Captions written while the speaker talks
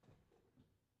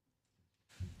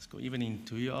Good evening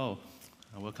to you all.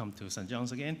 Welcome to St.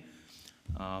 John's again.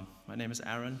 My name is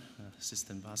Aaron,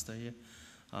 assistant pastor here.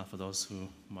 For those who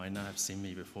might not have seen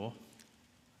me before,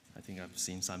 I think I've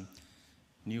seen some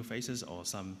new faces, or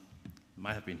some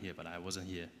might have been here, but I wasn't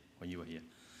here when you were here.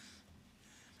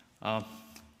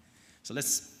 So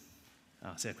let's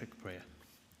say a quick prayer.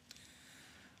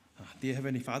 Dear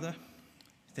Heavenly Father,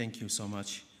 thank you so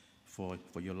much for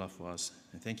your love for us,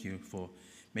 and thank you for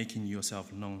making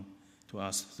yourself known to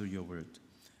us through your word.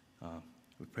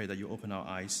 We pray that you open our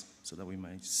eyes so that we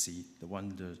might see the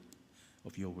wonder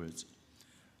of your words.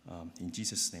 In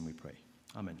Jesus' name we pray.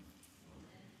 Amen.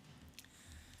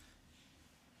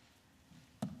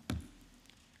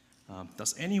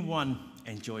 Does anyone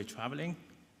enjoy traveling?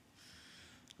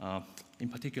 In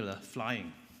particular,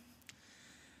 flying.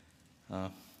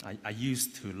 I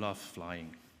used to love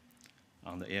flying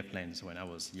on the airplanes when I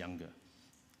was younger.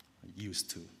 I used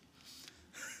to.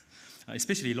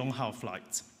 Especially long-haul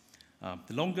flights.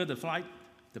 The longer the flight,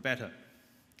 the better.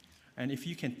 And if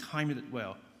you can time it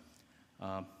well,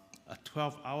 a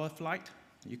 12-hour flight,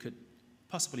 you could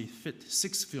possibly fit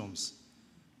 6 films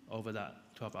over that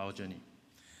 12-hour journey.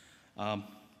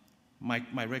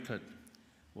 My record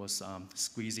was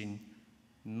squeezing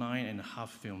 9.5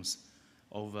 films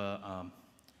over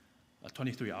a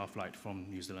 23-hour flight from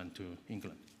New Zealand to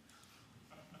England.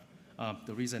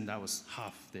 The reason that was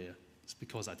half there is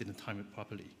because I didn't time it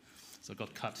properly, so it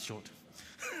got cut short.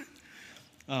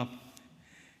 But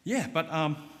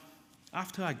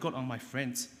after I got on my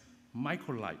friend's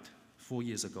microlight 4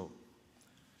 years ago,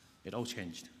 it all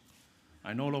changed.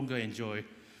 I no longer enjoy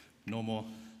normal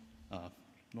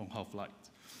long-haul flights.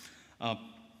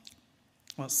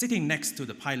 Sitting next to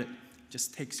the pilot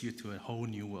just takes you to a whole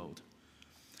new world.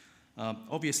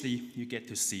 Obviously, you get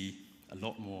to see a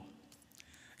lot more.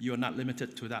 You are not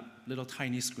limited to that little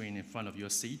tiny screen in front of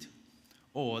your seat,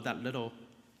 or that little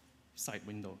side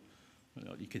window.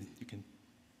 You can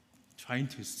trying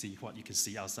to see what you can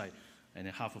see outside, and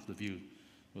then half of the view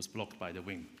was blocked by the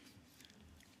wing.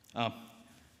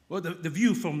 The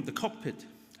view from the cockpit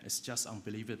is just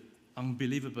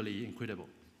unbelievably incredible.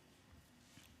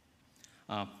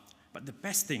 But the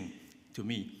best thing to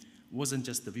me wasn't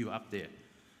just the view up there.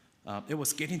 It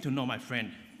was getting to know my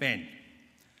friend Ben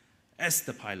as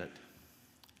the pilot,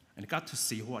 and I got to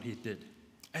see what he did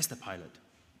as the pilot.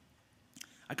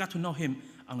 I got to know him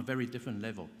on a very different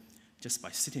level just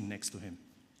by sitting next to him.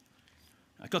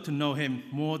 I got to know him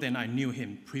more than I knew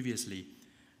him previously,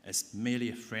 as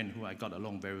merely a friend who I got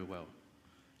along very well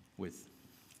with.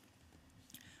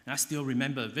 And I still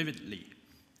remember vividly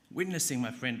witnessing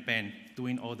my friend Ben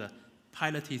doing all the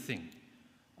piloty thing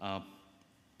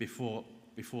before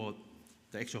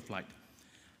the actual flight.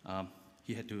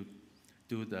 He had to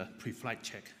do the pre-flight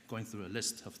check, going through a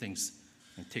list of things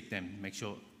and tick them, make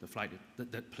sure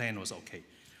the plane was okay.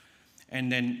 And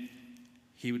then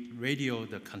he would radio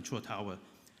the control tower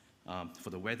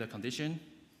for the weather condition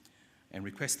and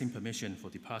requesting permission for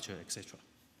departure, etc.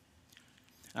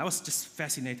 I was just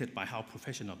fascinated by how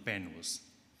professional Ben was.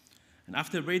 And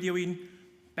after radioing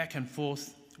back and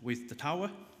forth with the tower,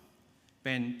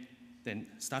 Ben then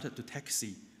started to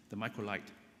taxi the microlight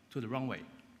to the runway.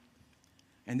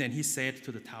 And then he said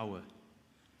to the tower,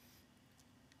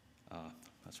 I'll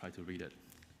try to read it.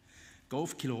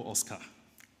 Golf Kilo Oscar,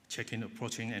 check-in,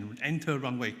 approaching, and enter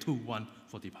runway 21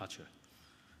 for departure.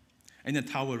 And the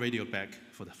tower radioed back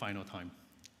for the final time.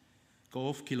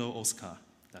 Golf Kilo Oscar,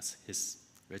 that's his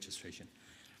registration.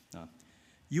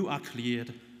 You are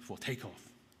cleared for takeoff.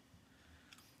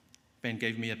 Ben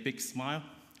gave me a big smile,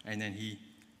 and then he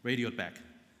radioed back.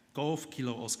 Golf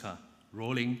Kilo Oscar,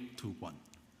 rolling to 1.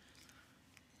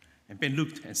 And Ben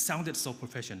looked and sounded so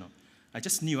professional. I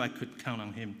just knew I could count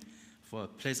on him for a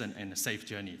pleasant and a safe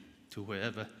journey to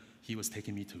wherever he was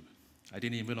taking me to. I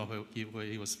didn't even know where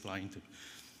he was flying to.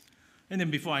 And then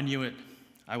before I knew it,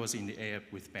 I was in the air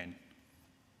with Ben.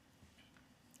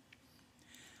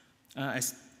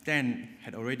 As Dan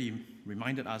had already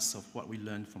reminded us of what we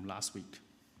learned from last week,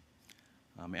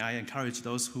 may I encourage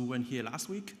those who weren't here last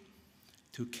week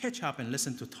to catch up and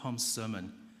listen to Tom's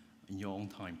sermon in your own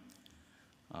time,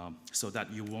 so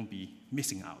that you won't be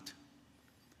missing out.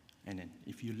 And then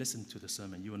if you listen to the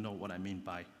sermon, you will know what I mean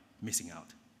by missing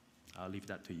out. I'll leave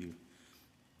that to you.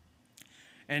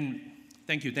 And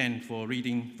thank you, Dan, for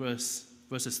reading verses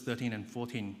 13 and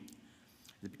 14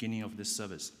 at the beginning of this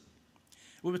service.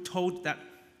 We were told that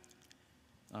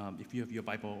if you have your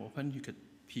Bible open, you could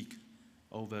peek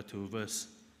over to verse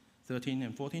 13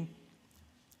 and 14.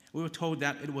 We were told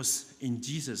that it was in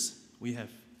Jesus we have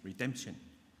redemption.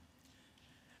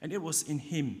 And it was in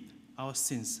him our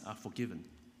sins are forgiven.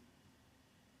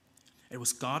 It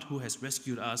was God who has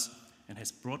rescued us and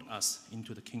has brought us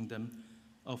into the kingdom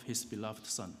of his beloved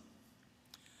Son.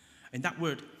 And that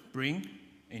word, bring,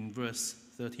 in verse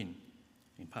 13,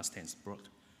 in past tense, brought,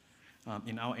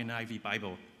 in our NIV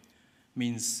Bible,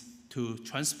 means to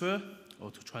transfer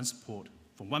or to transport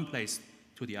from one place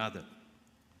to the other.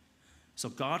 So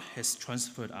God has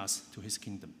transferred us to his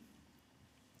kingdom.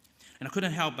 And I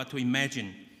couldn't help but to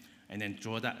imagine and then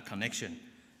draw that connection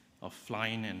of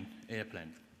flying an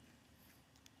airplane.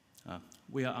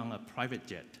 We are on a private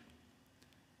jet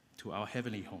to our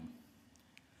heavenly home.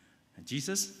 And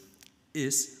Jesus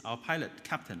is our pilot,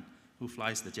 captain, who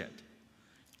flies the jet,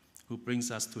 who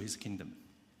brings us to his kingdom.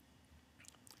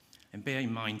 And bear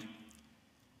in mind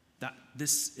that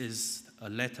this is a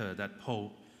letter that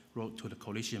Paul wrote to the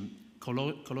Colossian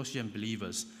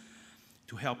believers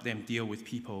to help them deal with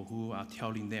people who are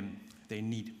telling them they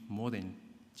need more than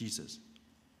Jesus.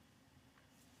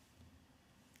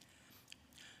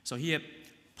 So here,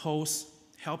 Paul's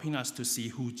helping us to see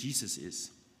who Jesus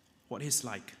is, what he's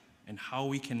like, and how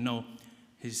we can know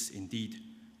he's indeed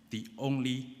the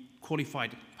only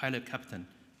qualified pilot captain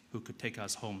who could take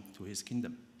us home to his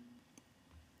kingdom.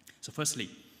 So firstly,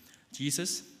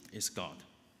 Jesus is God.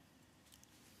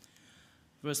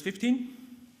 Verse 15,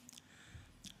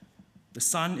 the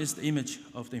Son is the image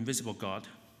of the invisible God,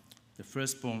 the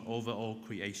firstborn over all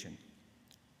creation.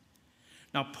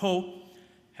 Now, Paul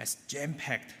has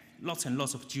jam-packed lots and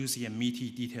lots of juicy and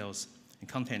meaty details and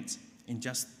contents in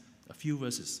just a few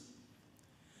verses.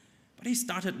 But he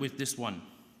started with this one,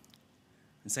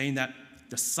 and saying that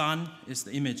the Son is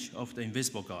the image of the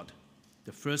invisible God,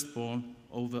 the firstborn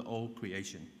over all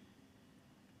creation.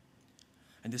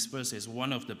 And this verse is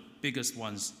one of the biggest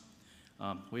ones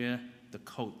where the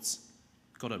cults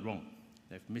got it wrong.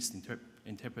 They've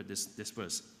misinterpreted this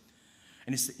verse.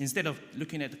 And instead of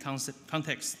looking at the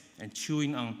context and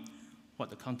chewing on what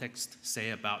the context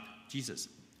say about Jesus,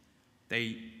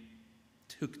 they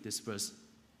took this verse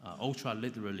ultra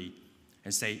literally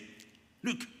and say,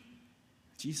 look,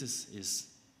 Jesus is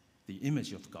the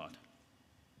image of God.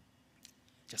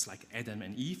 Just like Adam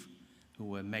and Eve, who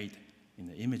were made in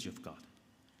the image of God.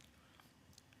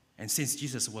 And since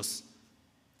Jesus was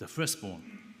the firstborn,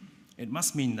 it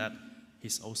must mean that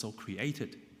he's also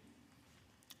created.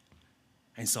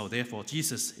 And so therefore,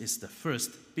 Jesus is the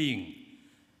first being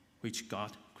which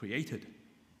God created.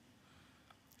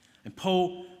 And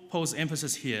Paul's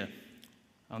emphasis here,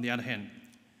 on the other hand,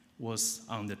 was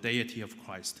on the deity of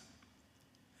Christ,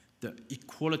 the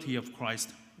equality of Christ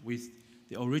with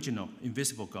the original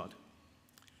invisible God.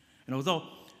 And although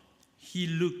he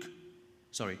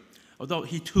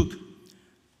took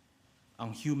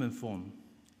on human form,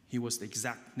 he was the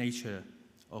exact nature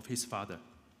of his Father.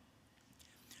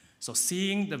 So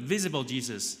seeing the visible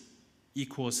Jesus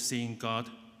equals seeing God,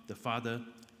 the Father,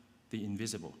 the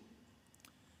invisible.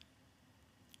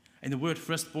 And the word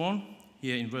firstborn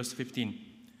here in verse 15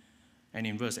 and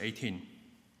in verse 18.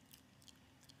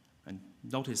 And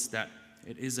notice that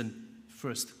it isn't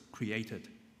first created,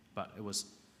 but it was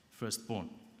firstborn.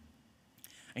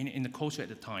 And in the culture at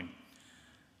the time,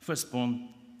 firstborn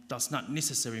does not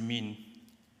necessarily mean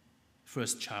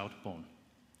first child born.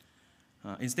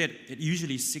 Instead, it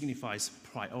usually signifies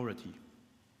priority.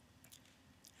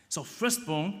 So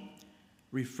firstborn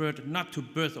referred not to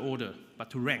birth order, but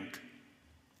to rank.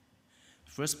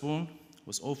 Firstborn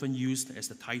was often used as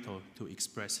the title to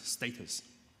express status.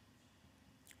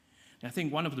 And I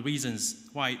think one of the reasons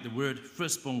why the word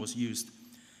firstborn was used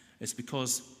is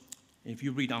because if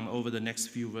you read on over the next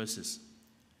few verses,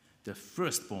 the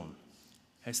firstborn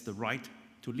has the right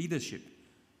to leadership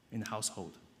in the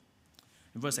household.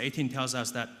 And verse 18 tells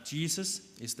us that Jesus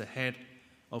is the head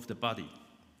of the body,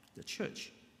 the church,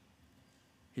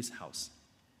 his house.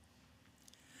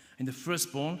 And the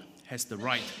firstborn has the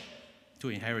right to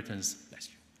inheritance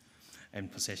and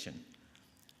possession.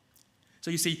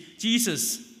 So you see,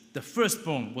 Jesus, the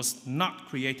firstborn, was not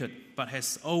created, but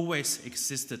has always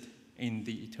existed in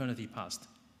the eternity past.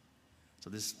 So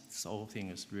this whole thing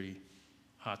is really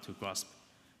hard to grasp,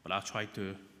 but I'll try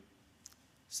to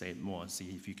say it more and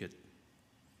see if you could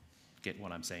get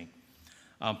what I'm saying.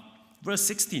 Verse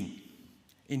 16,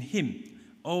 in him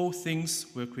all things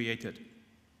were created.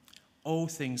 All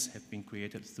things have been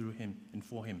created through him and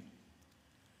for him,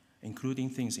 including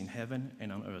things in heaven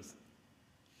and on earth,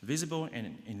 visible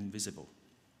and invisible.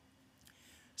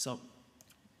 So,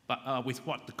 but with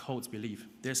what the cults believe,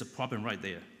 there's a problem right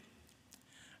there.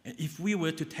 And if we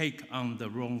were to take on the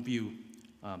wrong view,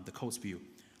 the cult's view,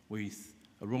 with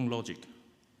a wrong logic,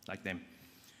 like them,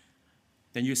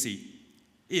 then you see,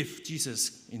 if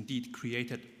Jesus indeed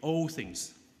created all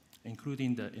things,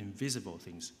 including the invisible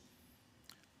things,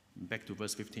 Back to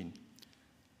verse 15.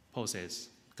 Paul says,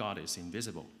 God is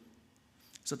invisible.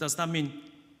 So does that mean,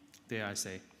 dare I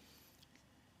say,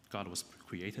 God was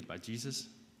created by Jesus?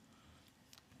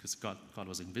 Because God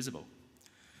was invisible.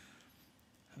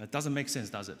 It doesn't make sense,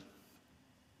 does it?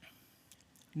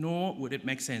 Nor would it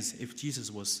make sense if Jesus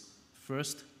was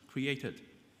first created.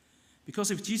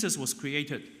 Because if Jesus was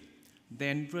created,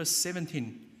 then verse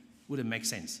 17 wouldn't make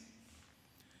sense.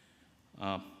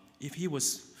 If he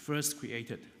was first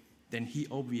created, then he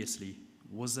obviously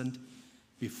wasn't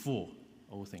before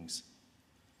all things.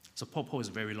 So Paul is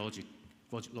very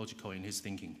logical in his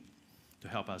thinking to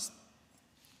help us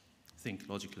think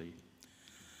logically.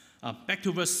 Back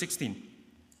to verse 16.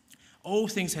 All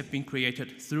things have been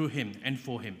created through him and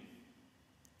for him.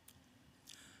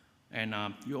 And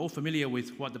you're all familiar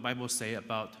with what the Bible says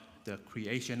about the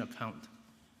creation account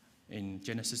in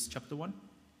Genesis chapter 1.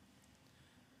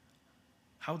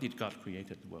 How did God create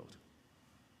the world?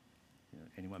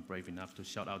 Anyone brave enough to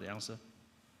shout out the answer?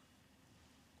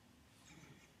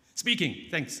 Speaking,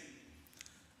 thanks.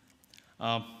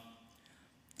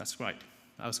 That's right.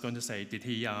 I was going to say, did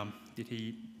he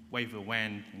wave a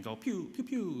wand and go pew, pew,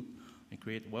 pew, and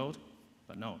create the world?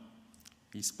 But no,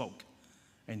 he spoke,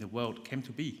 and the world came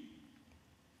to be.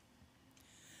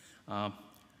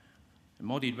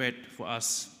 Maudie read for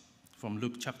us from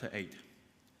Luke chapter 8.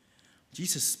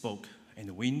 Jesus spoke, and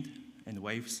the wind and the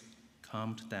waves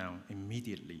calmed down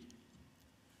immediately.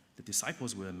 The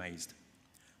disciples were amazed.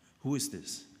 Who is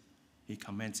this? He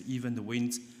commands even the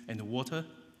winds and the water,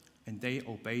 and they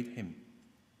obeyed him.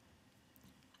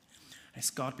 As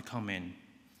God became man,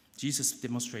 Jesus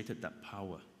demonstrated that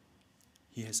power.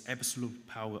 He has absolute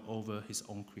power over his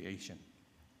own creation.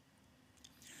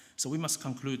 So we must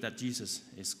conclude that Jesus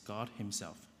is God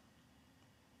himself.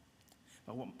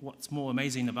 But what's more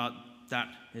amazing about that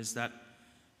is that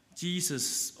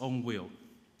Jesus' own will,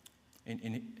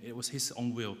 and it was his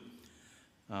own will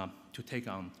to take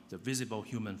on the visible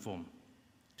human form,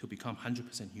 to become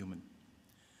 100% human.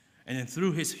 And then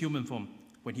through his human form,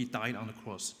 when he died on the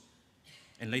cross,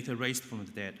 and later raised from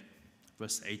the dead,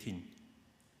 verse 18,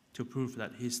 to prove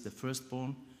that he's the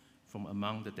firstborn from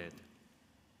among the dead,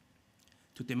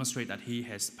 to demonstrate that he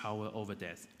has power over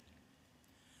death,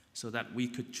 so that we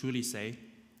could truly say,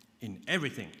 in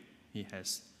everything, he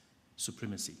has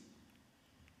supremacy.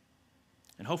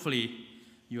 And hopefully,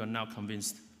 you are now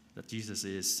convinced that Jesus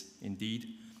is indeed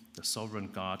the sovereign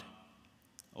God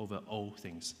over all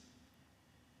things.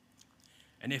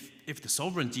 And if the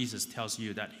sovereign Jesus tells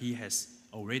you that he has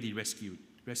already rescued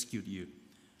you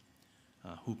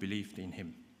who believed in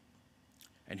him,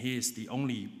 and he is the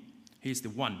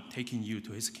one taking you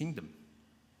to his kingdom,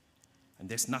 and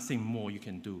there's nothing more you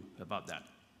can do about that,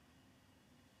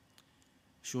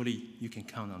 surely you can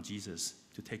count on Jesus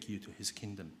to take you to his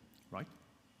kingdom, right?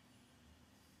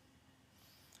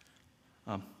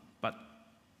 But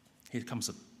here comes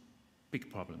a big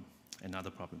problem, another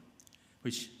problem,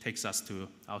 which takes us to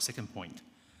our second point.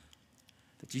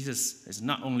 That Jesus is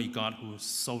not only God who is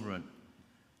sovereign,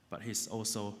 but he's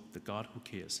also the God who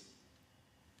cares.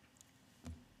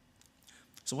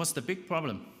 So what's the big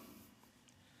problem?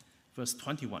 Verse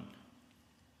 21.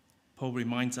 Paul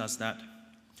reminds us that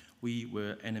we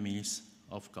were enemies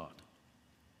of God.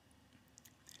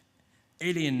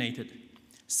 Alienated,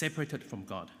 separated from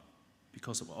God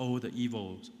because of all the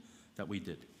evils that we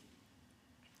did.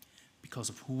 Because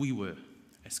of who we were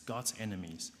as God's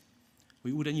enemies.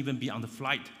 We wouldn't even be on the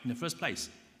flight in the first place.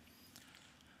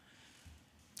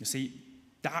 You see,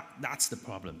 that's the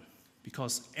problem.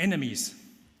 Because enemies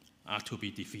are to be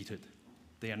defeated.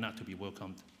 They are not to be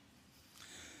welcomed.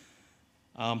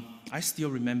 I still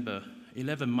remember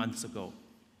 11 months ago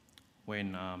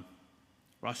when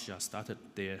Russia started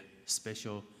their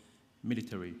special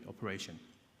military operation.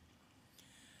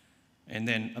 And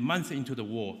then a month into the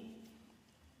war,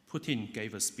 Putin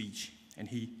gave a speech, and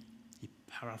he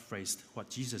paraphrased what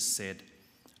Jesus said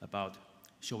about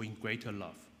showing greater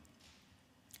love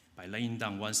by laying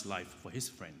down one's life for his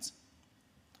friends.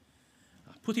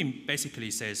 Putin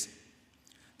basically says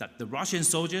that the Russian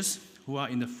soldiers who are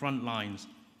in the front lines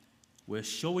were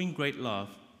showing great love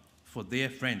for their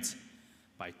friends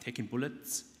by taking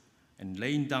bullets and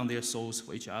laying down their souls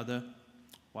for each other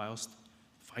whilst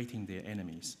fighting their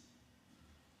enemies.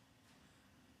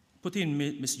 Putin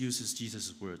misuses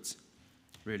Jesus' words.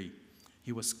 Really,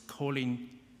 he was calling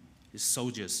his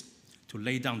soldiers to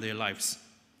lay down their lives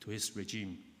to his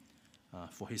regime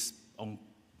for his own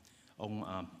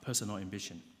personal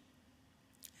ambition.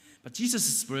 But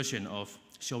Jesus' version of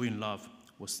showing love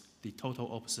was the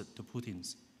total opposite to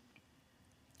Putin's.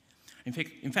 In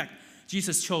fact,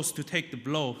 Jesus chose to take the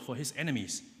blow for his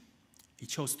enemies He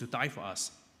chose to die for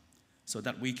us so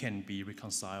that we can be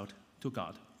reconciled to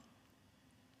God.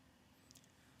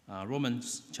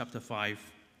 Romans chapter 5,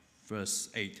 verse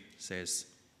 8 says,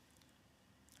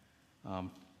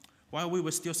 while we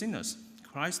were still sinners,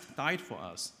 Christ died for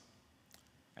us.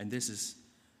 And this is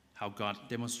how God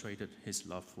demonstrated his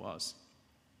love for us.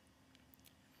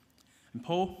 And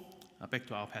Paul, back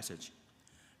to our passage,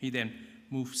 he then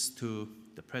moves to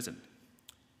the present,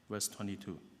 verse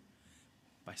 22,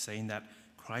 by saying that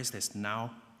Christ has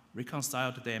now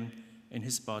reconciled them in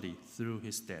his body through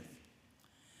his death,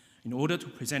 in order to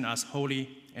present us holy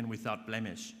and without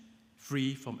blemish,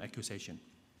 free from accusation.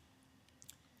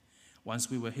 Once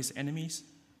we were his enemies,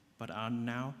 but are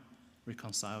now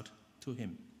reconciled to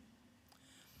him.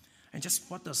 And just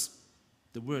what does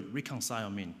the word reconcile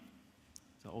mean?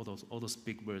 So all those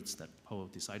big words that Paul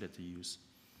decided to use.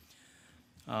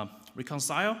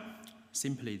 Reconcile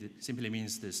simply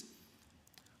means this.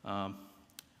 Well,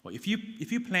 if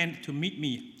you plan to meet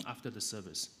me after the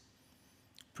service,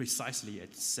 precisely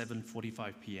at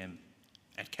 7:45 p.m.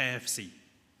 at KFC,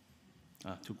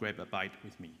 to grab a bite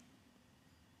with me,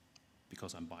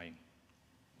 because I'm buying.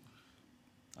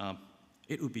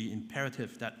 It would be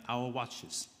imperative that our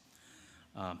watches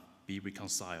be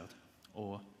reconciled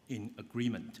or in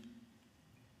agreement.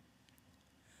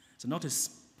 So notice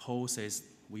Paul says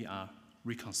we are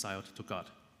reconciled to God,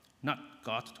 not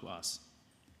God to us.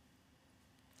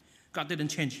 God didn't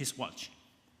change his watch.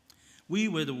 We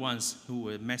were the ones who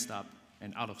were messed up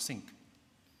and out of sync.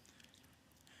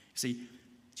 See,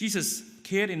 Jesus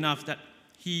cared enough that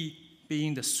he,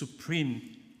 being the supreme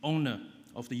owner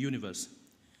of the universe,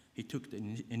 he took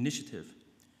the initiative.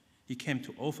 He came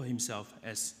to offer himself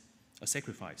as a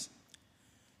sacrifice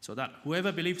so that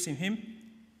whoever believes in him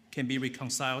can be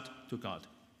reconciled to God.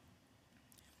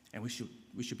 And we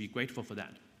should be grateful for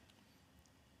that.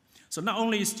 So not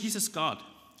only is Jesus God,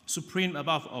 supreme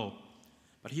above all,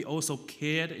 but he also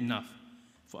cared enough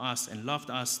for us and loved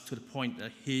us to the point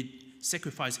that he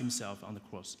sacrificed himself on the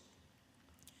cross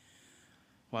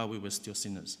while we were still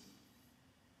sinners,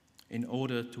 in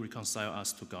order to reconcile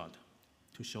us to God,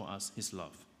 to show us his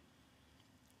love.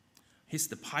 He's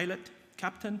the pilot,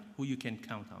 captain, who you can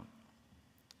count on.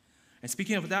 And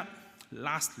speaking of that,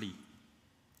 lastly,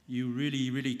 you really,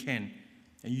 really can,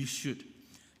 and you should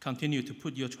continue to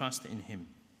put your trust in him.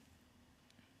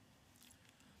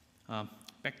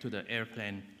 Back to the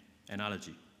airplane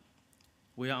analogy.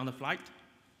 We are on the flight,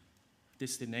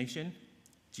 destination,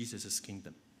 Jesus'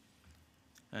 kingdom.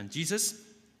 And Jesus,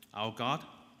 our God,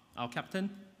 our captain,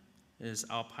 is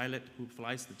our pilot who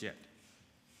flies the jet.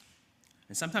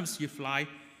 And sometimes you fly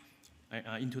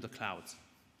into the clouds,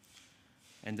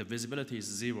 and the visibility is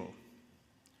zero.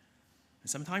 And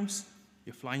sometimes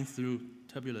you're flying through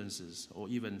turbulences or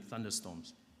even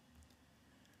thunderstorms,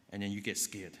 and then you get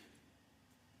scared.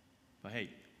 But hey,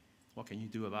 what can you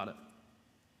do about it?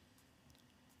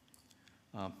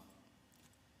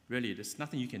 Really, there's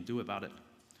nothing you can do about it.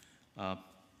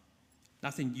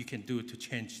 Nothing you can do to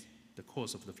change the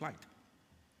course of the flight.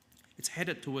 It's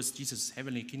headed towards Jesus'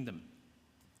 heavenly kingdom.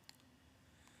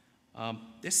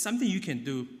 There's nothing you can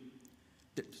do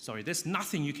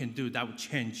that would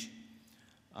change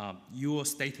your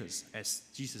status as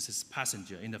Jesus'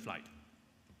 passenger in the flight.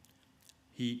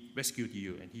 He rescued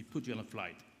you and he put you on a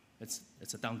flight.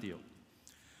 It's a done deal.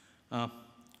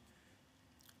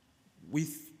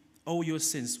 With all your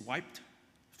sins wiped,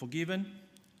 forgiven,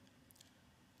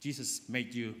 Jesus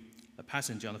made you a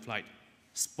passenger on the flight,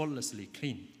 spotlessly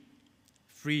clean,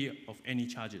 free of any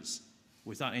charges,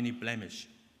 without any blemish.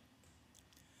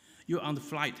 You're on the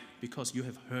flight because you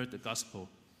have heard the gospel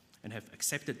and have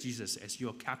accepted Jesus as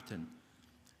your captain,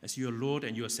 as your Lord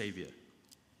and your Savior.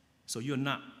 So you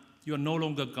are no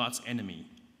longer God's enemy,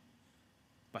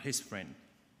 but his friend.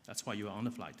 That's why you are on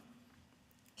the flight.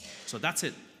 So that's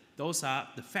it. Those are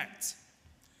the facts.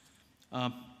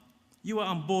 You are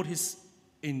on board his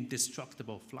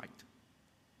indestructible flight,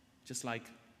 just like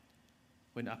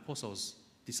when the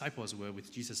disciples were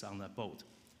with Jesus on the boat.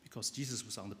 Because Jesus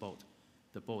was on the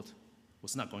boat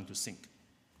was not going to sink.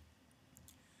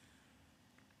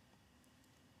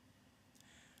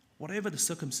 Whatever the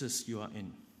circumstances you are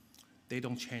in, they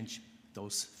don't change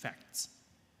those facts.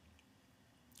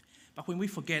 But when we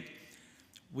forget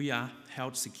we are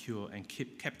held secure and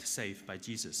kept safe by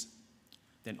Jesus,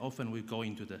 then often we go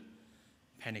into the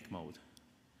panic mode.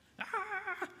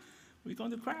 We're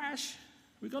going to crash.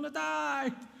 We're going to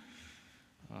die.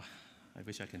 I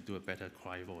wish I can do a better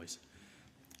cry voice.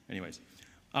 Anyways,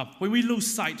 when we lose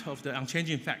sight of the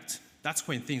unchanging facts, that's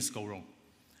when things go wrong.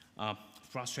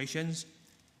 Frustrations,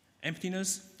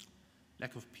 emptiness,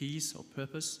 lack of peace or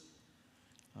purpose,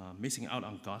 missing out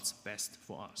on God's best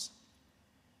for us.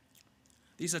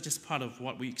 These are just part of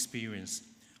what we experience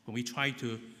when we try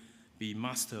to be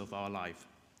master of our life.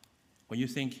 When you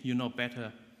think you know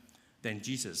better than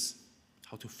Jesus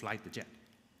how to fly the jet,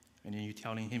 and then you're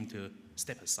telling him to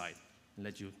step aside and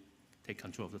let you take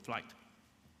control of the flight.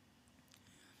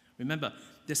 Remember,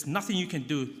 there's nothing you can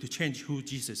do to change who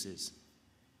Jesus is.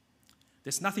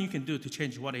 There's nothing you can do to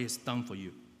change what he has done for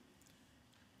you.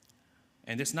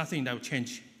 And there's nothing that will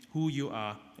change who you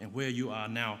are and where you are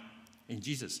now in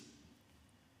Jesus.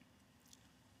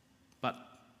 But,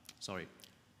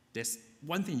 there's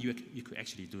one thing you could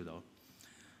actually do, though.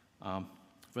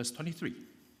 Verse 23.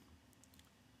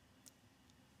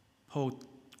 Paul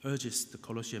urges the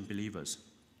Colossian believers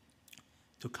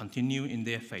to continue in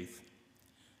their faith,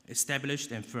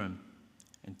 established and firm,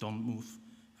 and don't move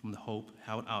from the hope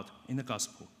held out in the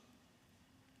gospel.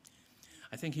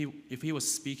 I think if he was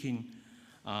speaking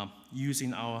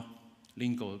using our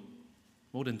lingo,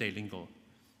 modern day lingo,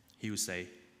 he would say,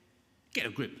 get a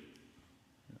grip,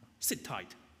 sit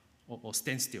tight, or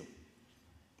stand still.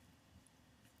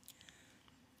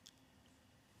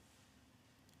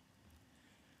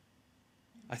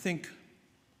 I think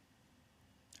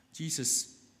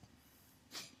Jesus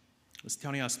was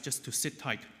telling us just to sit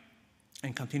tight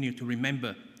and continue to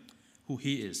remember who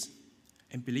he is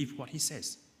and believe what he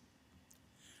says.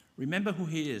 Remember who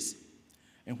he is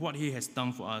and what he has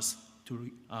done for us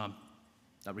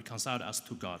that reconciled us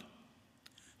to God.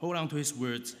 Hold on to his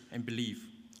words and believe.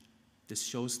 This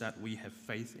shows that we have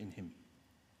faith in him.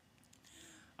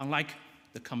 Unlike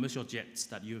the commercial jets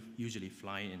that you usually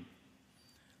fly in,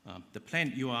 the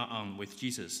plane you are on with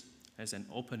Jesus has an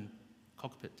open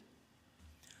cockpit.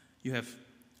 You have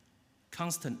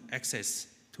constant access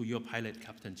to your pilot,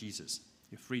 Captain Jesus.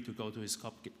 You're free to go to his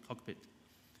cockpit.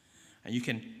 And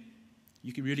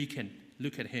you really can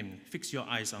look at him, fix your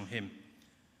eyes on him,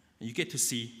 and you get to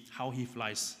see how he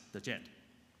flies the jet.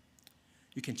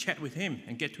 You can chat with him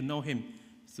and get to know him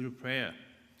through prayer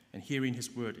and hearing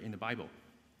his word in the Bible.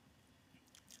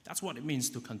 That's what it means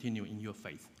to continue in your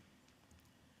faith.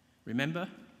 Remember,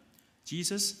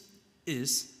 Jesus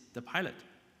is the pilot.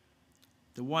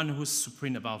 The one who's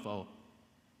supreme above all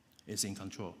is in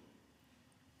control.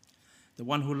 The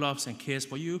one who loves and cares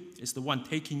for you is the one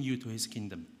taking you to his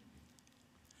kingdom.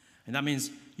 And that means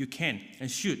you can and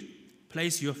should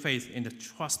place your faith in the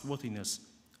trustworthiness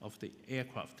of the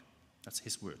aircraft. That's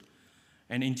his word.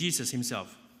 And in Jesus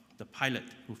himself, the pilot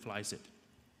who flies it.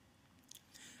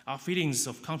 Our feelings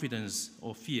of confidence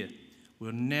or fear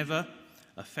will never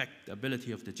affect the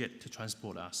ability of the jet to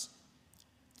transport us,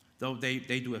 though they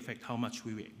do affect how much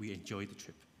we enjoy the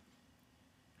trip.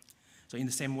 So in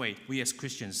the same way, we as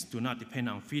Christians do not depend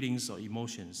on feelings or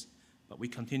emotions, but we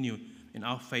continue in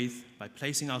our faith by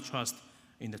placing our trust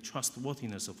in the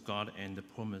trustworthiness of God and the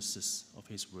promises of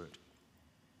his word.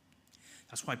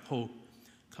 That's why Paul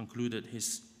concluded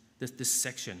this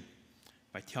section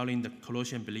by telling the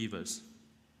Colossian believers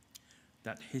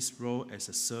that his role as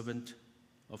a servant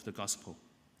of the gospel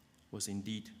was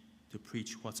indeed to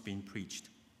preach what's being preached.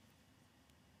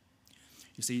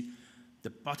 You see, the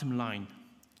bottom line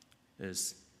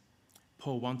is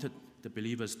Paul wanted the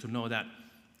believers to know that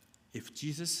if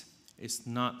Jesus is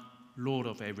not Lord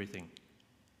of everything,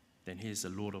 then he is the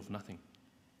Lord of nothing.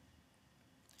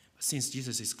 But since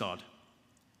Jesus is God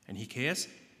and he cares,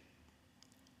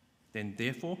 then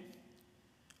therefore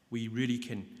we really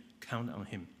can count on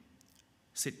him.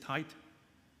 Sit tight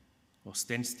or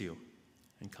stand still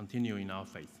and continue in our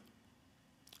faith.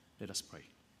 Let us pray.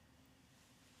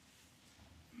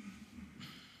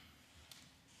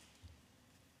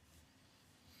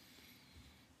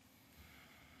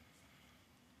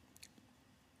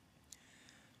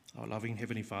 Our loving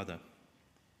Heavenly Father,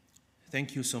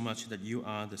 thank you so much that you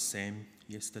are the same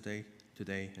yesterday,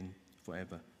 today, and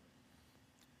forever.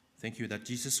 Thank you that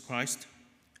Jesus Christ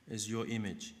is your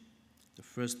image, the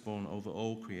firstborn over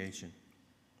all creation.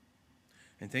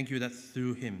 And thank you that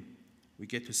through him we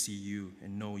get to see you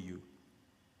and know you.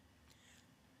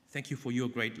 Thank you for your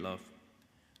great love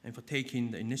and for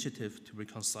taking the initiative to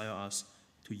reconcile us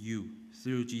to you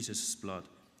through Jesus' blood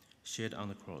shed on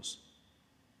the cross.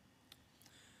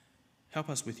 Help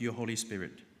us with your Holy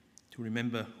Spirit to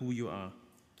remember who you are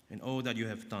and all that you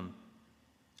have done,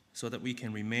 so that we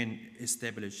can remain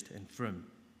established and firm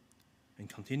and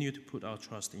continue to put our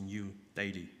trust in you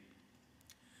daily.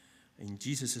 In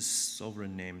Jesus'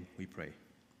 sovereign name we pray.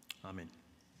 Amen.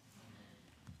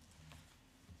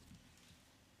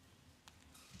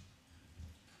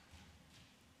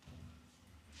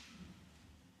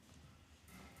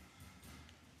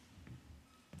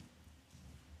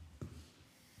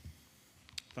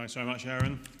 Thanks very much,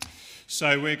 Aaron.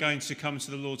 So we're going to come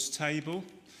to the Lord's table,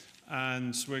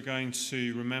 and we're going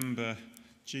to remember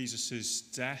Jesus'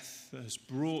 death that has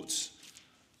brought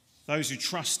those who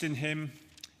trust in him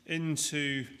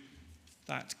into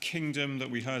that kingdom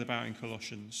that we heard about in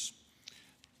Colossians.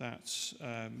 That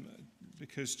because